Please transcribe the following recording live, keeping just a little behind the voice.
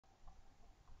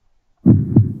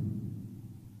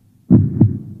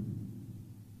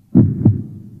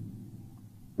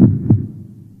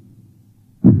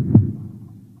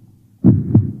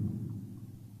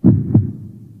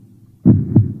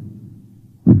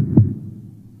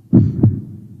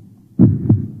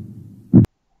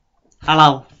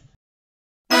Hello.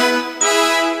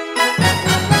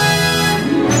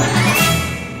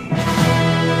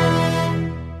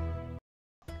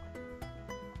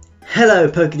 Hello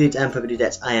Pokedudes and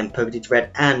Pokedudettes, I am Pokedude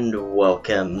Red and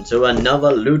welcome to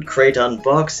another Loot Crate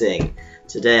unboxing.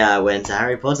 Today I went to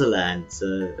Harry Potter Land,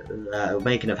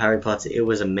 making of Harry Potter, it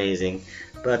was amazing.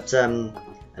 But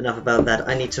enough about that,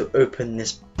 I need to open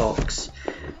this box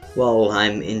while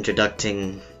I'm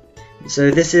introducing.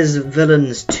 So this is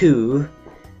Villains 2,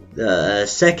 the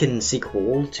second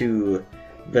sequel to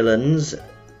Villains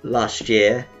last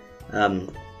year,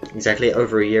 exactly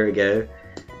over a year ago.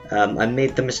 I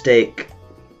made the mistake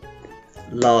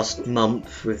last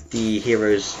month with the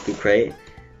Heroes Loot Crate,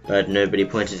 but nobody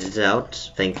pointed it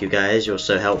out. Thank you guys, you're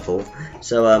so helpful.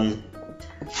 So,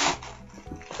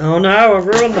 oh no, I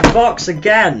ruined the box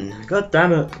again! God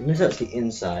damn it. Maybe that's the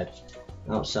inside.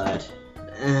 Outside.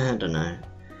 I don't know.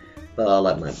 But I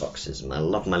like my boxes and I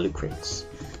love my loot crates.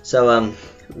 So,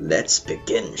 let's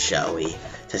begin, shall we?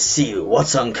 To see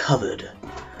what's uncovered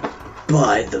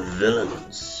by the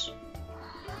villains.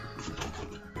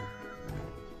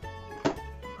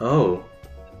 Oh,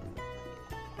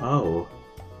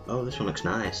 this one looks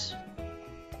nice.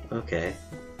 Okay.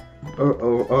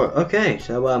 Okay,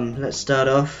 so let's start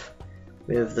off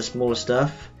with the smaller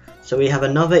stuff. So we have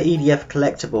another EDF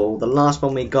collectible. The last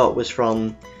one we got was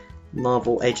from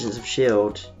Marvel Agents of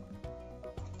S.H.I.E.L.D.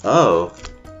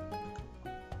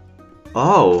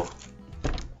 Oh,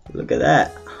 look at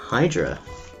that. Hydra.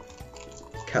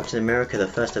 Captain America, the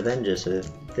first Avenger. So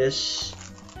this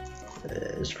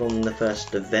is from the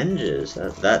first Avengers.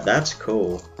 That's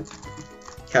cool.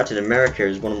 Captain America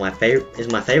is my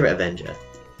favorite Avenger.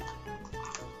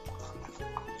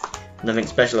 Nothing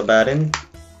special about him,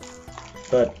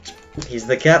 but he's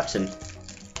the captain.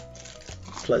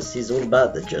 Plus, he's all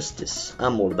about the justice.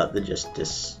 I'm all about the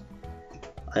justice.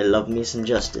 I love me some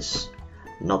justice.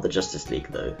 Not the Justice League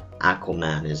though.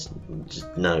 Aquaman is just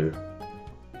no.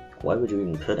 Why would you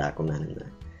even put Aquaman in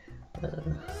there?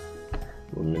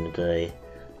 1 minute.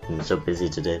 I'm so busy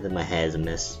today that my hair's a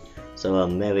mess. So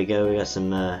there we go. We got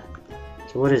some.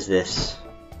 So what is this?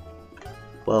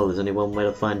 Well, there's only one way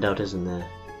to find out, isn't there?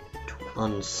 To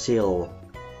unseal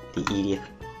the EDF.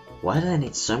 Why did I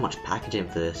need so much packaging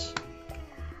for this?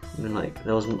 I mean, like,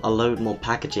 there was a load more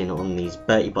packaging on these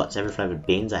Bertie Bott's every flavored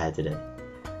beans I had today.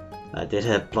 I did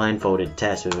a blindfolded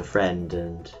test with a friend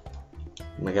and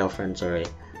my girlfriend, sorry,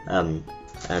 and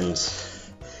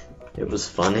it was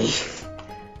funny.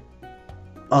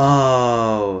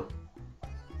 Oh,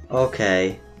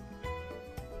 okay.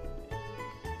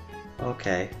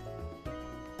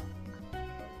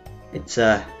 It's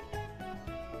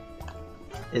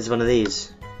one of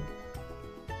these.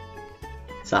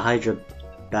 It's a Hydra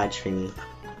badge thingy.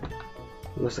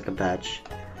 It looks like a badge.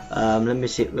 Let me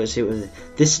see. Let's see what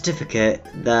this certificate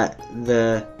that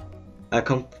the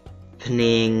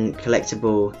accompanying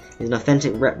collectible is an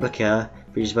authentic replica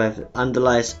produced by under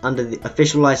the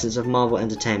official license of Marvel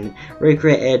Entertainment,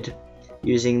 recreated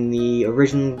using the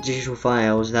original digital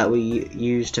files that we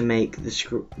used to make the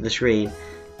screen.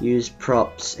 Use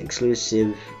props,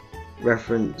 exclusive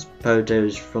reference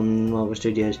photos from Marvel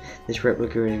Studios. This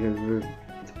replica is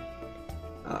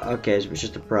okay, so it's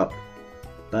just a prop.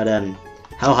 But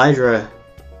how Hydra,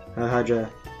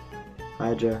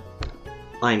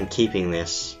 I'm keeping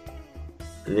this.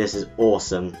 This is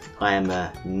awesome. I am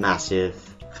a massive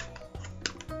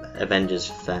Avengers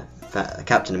fan,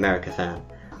 Captain America fan,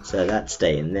 so that's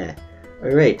staying there.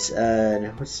 Alright,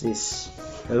 now what's this?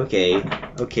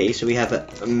 Okay, so we have a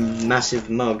massive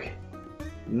mug.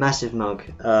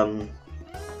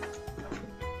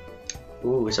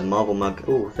 Ooh, it's a Marvel mug.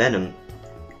 Ooh, Venom.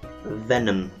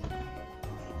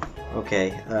 Okay,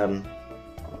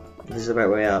 this is the right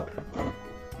way up.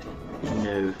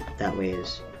 No, that way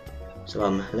is. So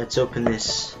let's open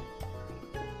this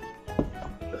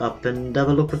up and have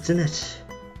a look what's in it.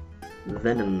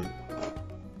 Venom.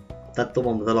 That's the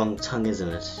one with the long tongue, isn't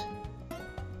it?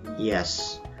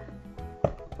 Yes.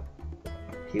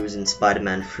 He was in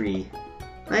Spider-Man 3.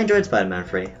 I enjoyed Spider-Man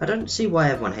 3. I don't see why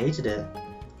everyone hated it.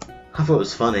 I thought it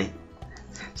was funny.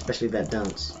 Especially that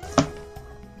dance.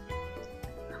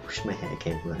 I wish my hair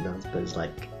came from that dance, but it's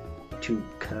like too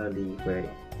curly where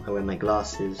I wear my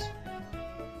glasses.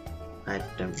 I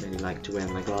don't really like to wear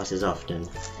my glasses often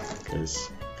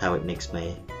because how it makes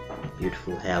my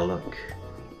beautiful hair look.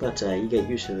 But you get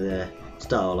used to the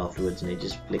style afterwards and it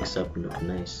just flicks up and looks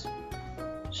nice.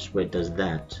 Just where it does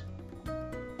that.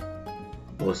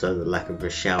 Also, the lack of a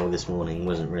shower this morning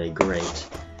wasn't really great.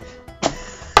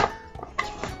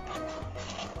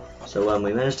 So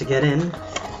we managed to get in.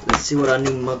 Let's see what our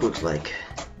new mug looks like.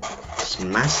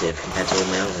 massive compared to all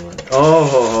my other ones. Oh,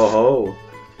 ho, ho, ho.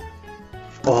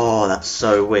 Oh, that's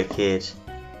so wicked.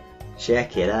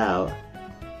 Check it out.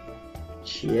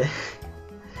 Yeah.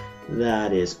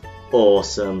 That is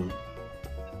awesome.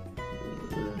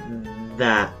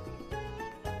 That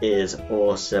is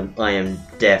awesome. I am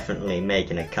definitely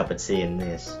making a cup of tea in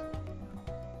this.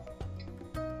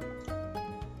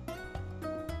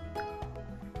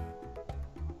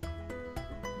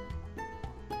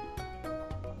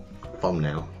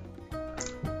 Thumbnail.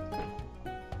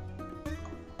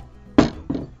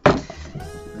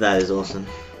 That is awesome.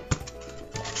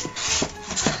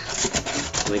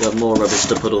 We got more rubbish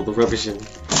to put all the rubbish in.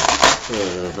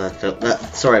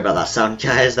 Sorry about that sound,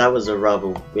 guys. That was a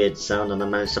rather weird sound, and I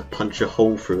managed to punch a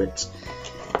hole through it.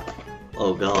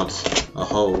 Oh god, a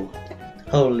hole.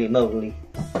 Holy moly.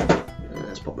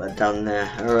 Let's pop that down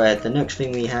there. Alright, the next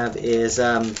thing we have is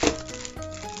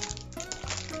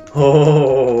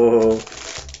oh,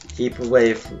 keep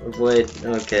away, avoid.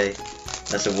 Okay,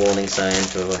 that's a warning sign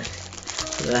to avoid.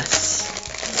 That's.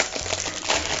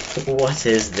 What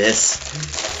is this?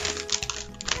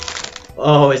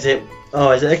 Oh, is it?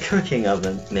 Oh, is it a cooking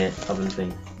oven? Oven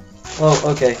thing. Oh,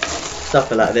 okay. Stuff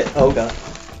fell out of it. Oh god.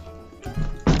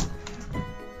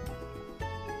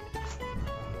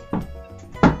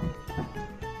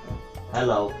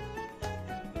 Hello.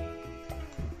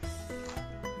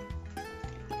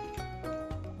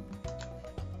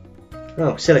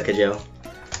 Oh, silica gel.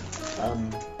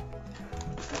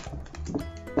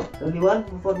 Only one?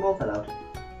 Before more fell out.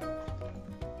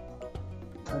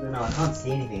 I don't know, I can't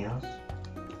see anything else.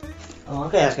 Oh,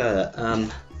 okay, let's go with that.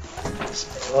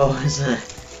 Oh,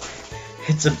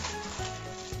 it's a...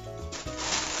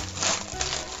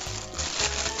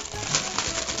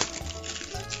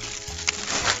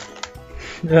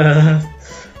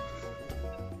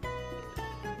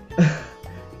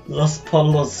 Los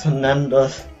Pollos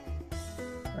Hernandez.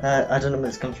 I don't know where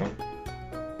this comes from.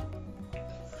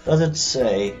 Does it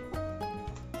say?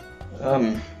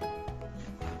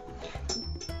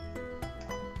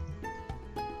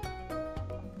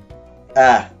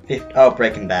 Oh,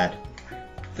 Breaking Bad.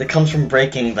 That comes from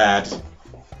Breaking Bad.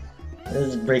 This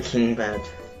is Breaking Bad.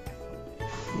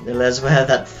 Let's wear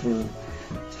that food.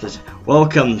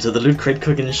 Welcome to the Loot Crate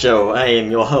Cooking Show. I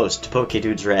am your host,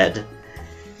 PokeDudes Red.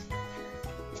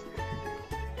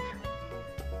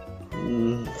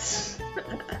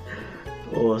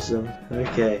 Awesome.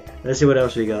 Okay, let's see what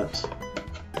else we got.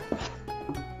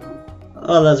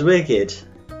 Oh, that's wicked.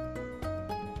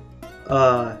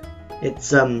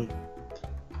 It's a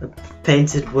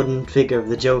painted wooden figure of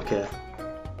the Joker.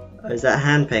 Is that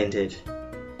hand painted?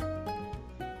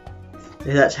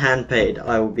 If that's hand painted,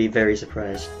 I will be very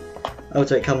surprised. Oh,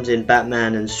 so it comes in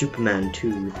Batman and Superman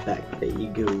 2 with back. There you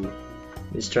go.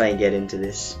 Let's try and get into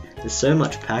this. There's so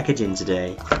much packaging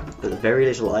today, but very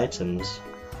little items.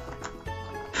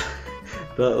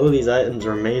 But all these items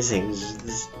are amazing.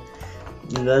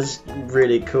 That's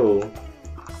really cool.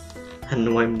 And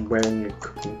I'm wearing a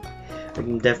cooking.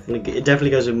 It definitely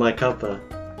goes with my cuppa.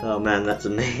 Oh man, that's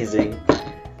amazing.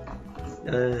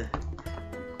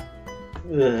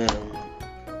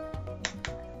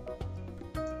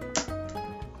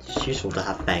 It's useful to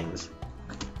have bangs.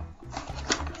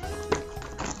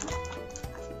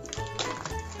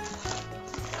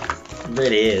 It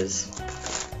really is.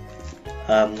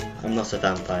 I'm not a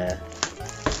vampire.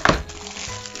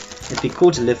 It'd be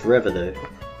cool to live forever though.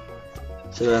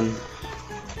 So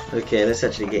okay, let's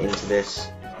actually get into this.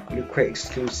 Loot Crate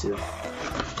exclusive.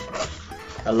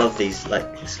 I love these like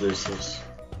exclusives.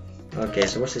 Okay,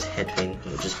 so what's this head thing?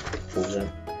 It just falls out.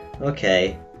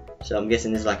 Okay, so I'm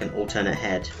guessing this is like an alternate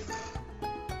head.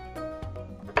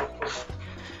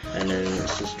 And then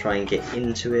let's just try and get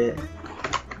into it.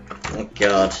 Oh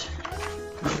god.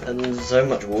 And so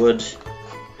much wood.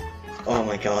 Oh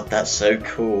my god, that's so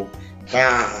cool.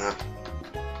 Ah.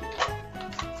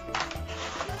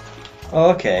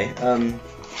 Oh, okay.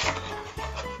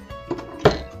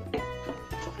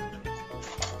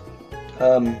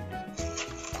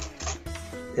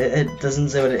 It doesn't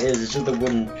say what it is. It's just a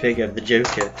wooden figure of the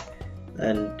Joker,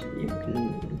 and you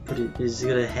can put it. He's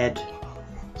got a head,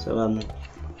 so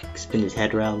spin his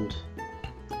head round.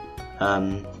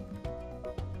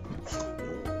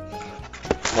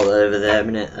 Hold it over there a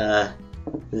minute.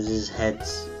 This is his head.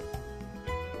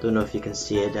 Don't know if you can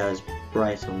see it. It's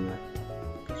bright on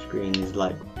the screen. Is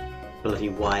like bloody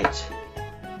white.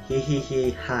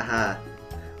 Hee ha.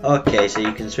 Okay, so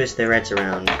you can switch their heads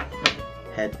around.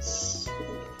 Heads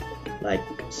like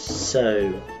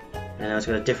so. And now it's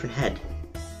got a different head.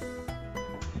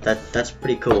 That's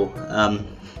pretty cool.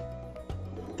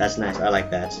 That's nice. I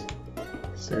like that.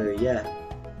 So yeah.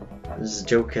 This is a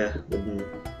Joker wooden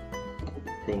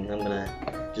thing. I'm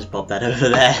gonna just pop that over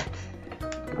there.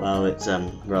 Wow, it's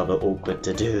rather awkward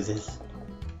to do this.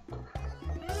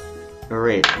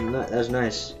 Alright, that's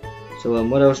nice. So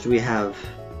what else do we have?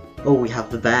 Oh, we have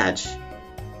the badge.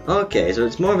 Okay, so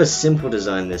it's more of a simple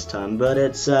design this time, but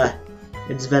it's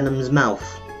Venom's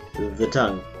mouth with the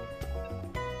tongue.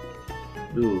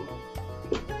 Ooh,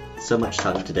 so much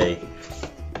tongue today.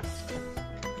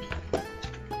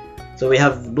 So we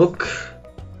have the book.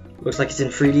 Looks like it's in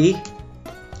 3D,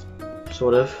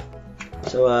 sort of.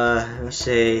 So let's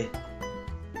see.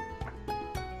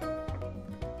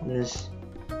 This.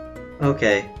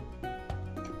 Okay.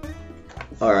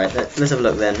 All right. Let's have a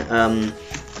look then.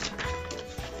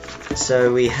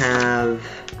 So we have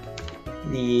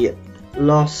the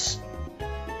Los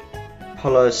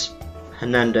Polos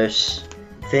Hernandez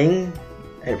thing,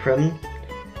 apron,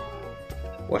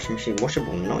 washing machine,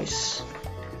 washable, nice.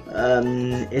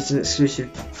 It's an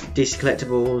exclusive DC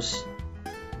Collectibles.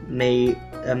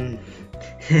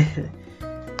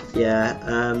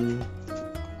 Yeah.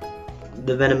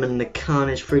 The Venom and the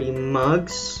Carnage 3D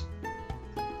mugs.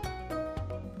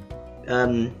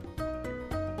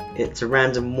 It's a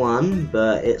random one,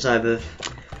 but it's either.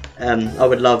 I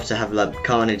would love to have like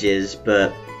Carnages,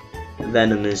 but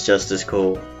Venom is just as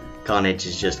cool. Carnage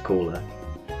is just cooler.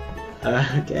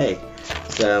 Okay.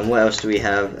 So what else do we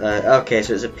have? Okay,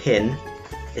 so it's a pin.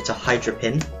 It's a Hydra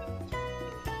pin.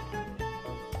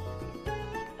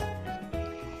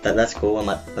 That's cool. I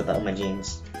might put that on my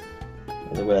jeans.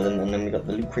 I'll wear them. And then we got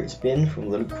the Loot Crate spin from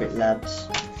the Loot Crate Labs.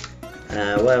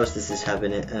 What else does this have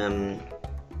in it?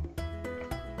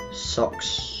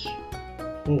 Socks.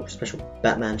 Ooh, special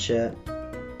Batman shirt.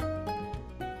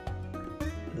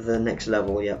 The next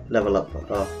level, yep, level up.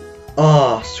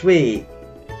 Oh, sweet.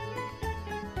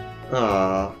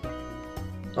 Ah,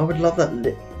 I would love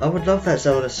that. I would love that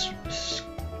Zelda. Just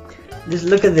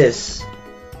look at this.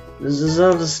 There's a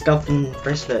Zelda scuff and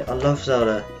bracelet. I love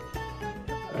Zelda.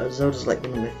 Zelda's like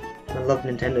one of my. I love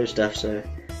Nintendo stuff. So,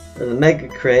 the Mega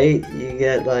Crate, you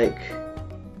get like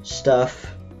stuff.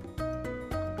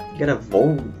 You get a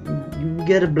You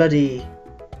get a bloody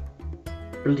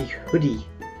hoodie.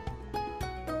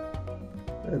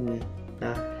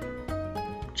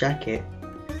 Jacket.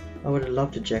 I would have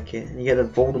loved a jacket. And you get a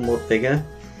Voldemort figure.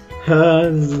 I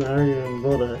don't even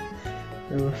bother.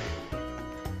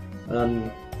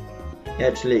 I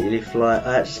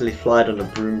actually flied on a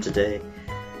broom today.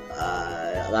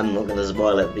 I'm not gonna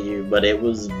spoil it for you, but it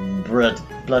was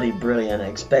bloody brilliant. I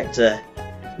expect a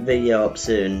video up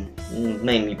soon,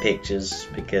 mainly pictures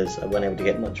because I wasn't able to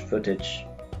get much footage.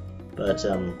 But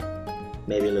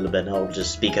maybe a little bit. I'll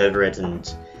just speak over it and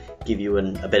give you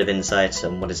a bit of insight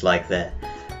on what it's like there.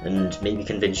 And maybe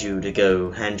convince you to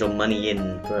go hand your money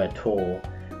in for a tour.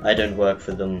 I don't work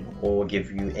for them or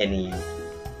give you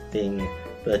anything,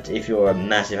 but if you're a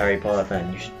massive Harry Potter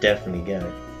fan, you should definitely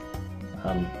go.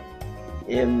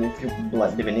 If you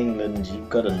like live in England, you've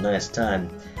got a nice time.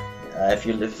 If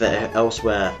you live there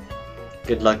elsewhere,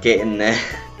 good luck getting there.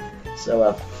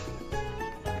 So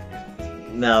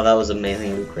now that was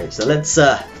amazing Loot Crate. So let's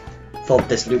fold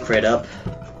this Loot Crate up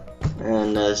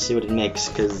and see what it makes,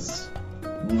 because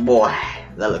boy,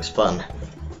 that looks fun.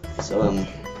 So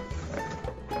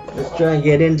let's try and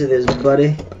get into this,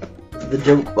 buddy. The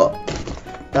joke bot.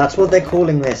 That's what they're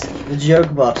calling this. The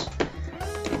joke bot.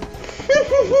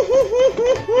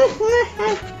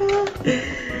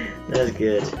 That's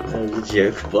good. That was a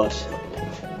joke bot.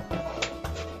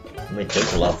 I made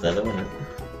Joker laugh there, don't it?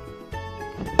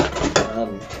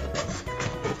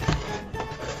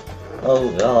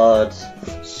 Oh god.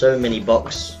 So many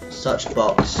box. Such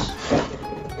box.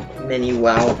 Many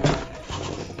wow.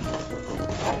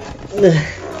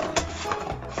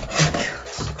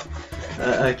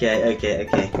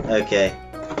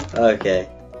 Okay.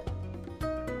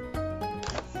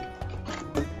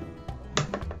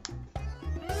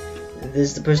 This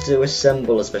is supposed to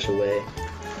assemble a special way.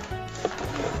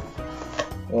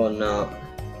 Or not.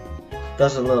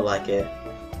 Doesn't look like it.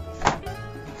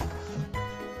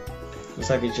 Looks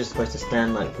like it's just supposed to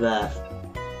stand like that.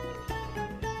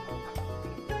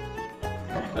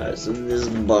 So this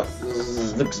box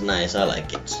looks nice, I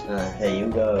like it. There you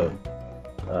go.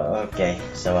 Okay,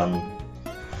 so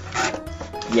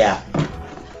yeah.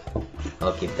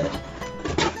 I'll keep that.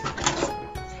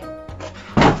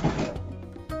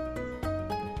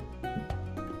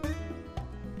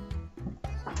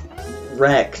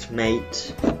 Wrecked,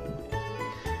 mate.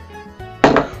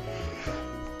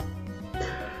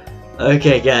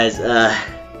 Okay, guys,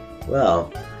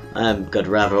 well, I'm got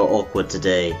rather awkward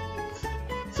today.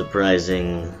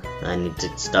 Surprising. I need to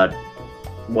start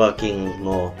working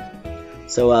more.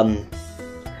 So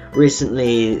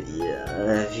recently,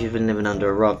 if you've been living under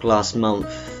a rock, last month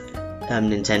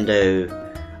Nintendo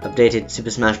updated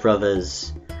Super Smash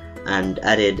Bros. And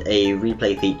added a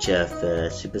replay feature for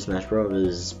Super Smash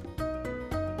Bros.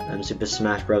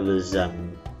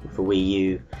 For Wii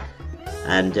U,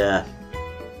 and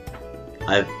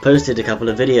I've posted a couple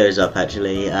of videos up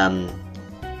actually.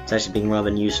 It's actually been rather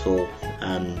useful.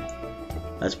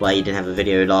 That's why you didn't have a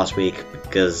video last week,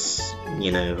 because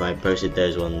you know I posted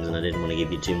those ones and I didn't want to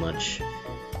give you too much,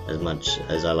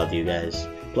 as I love you guys.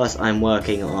 Plus I'm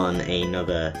working on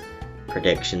another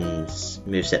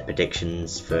moveset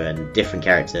predictions for a different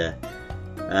character.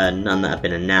 None that have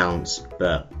been announced,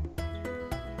 but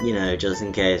you know, just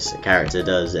in case a character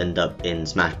does end up in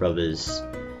Smash Brothers,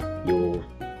 you'll,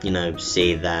 you know,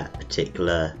 see that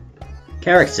particular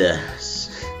character. So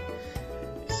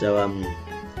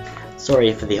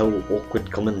sorry for the whole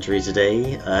awkward commentary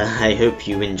today. I hope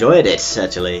you enjoyed it.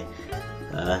 Actually,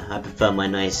 I prefer my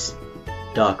nice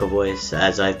darker voice.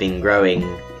 As I've been growing,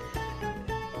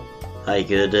 I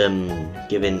could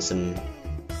give in some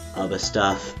other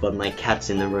stuff, but my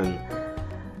cat's in the room.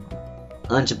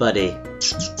 Aren't you, buddy?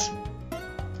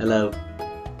 Hello.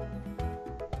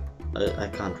 I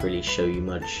can't really show you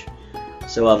much.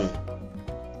 So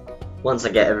once I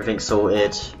get everything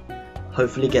sorted,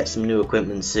 hopefully get some new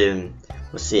equipment soon,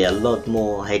 we'll see a lot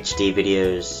more HD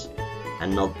videos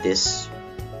and not this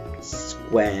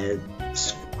square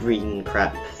screen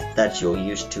crap that you're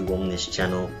used to on this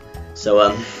channel.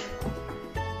 So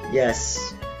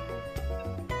yes,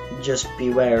 just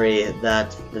be wary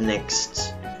that the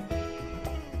next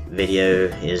video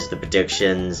is the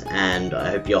predictions, and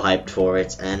I hope you're hyped for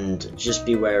it, and just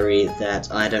be wary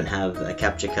that I don't have a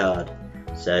capture card,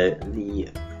 so the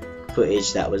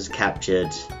footage that was captured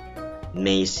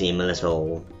may seem a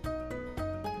little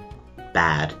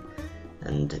bad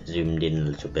and zoomed in a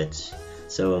little bit.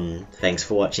 So thanks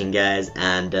for watching guys,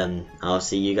 and I'll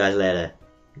see you guys later.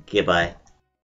 Goodbye.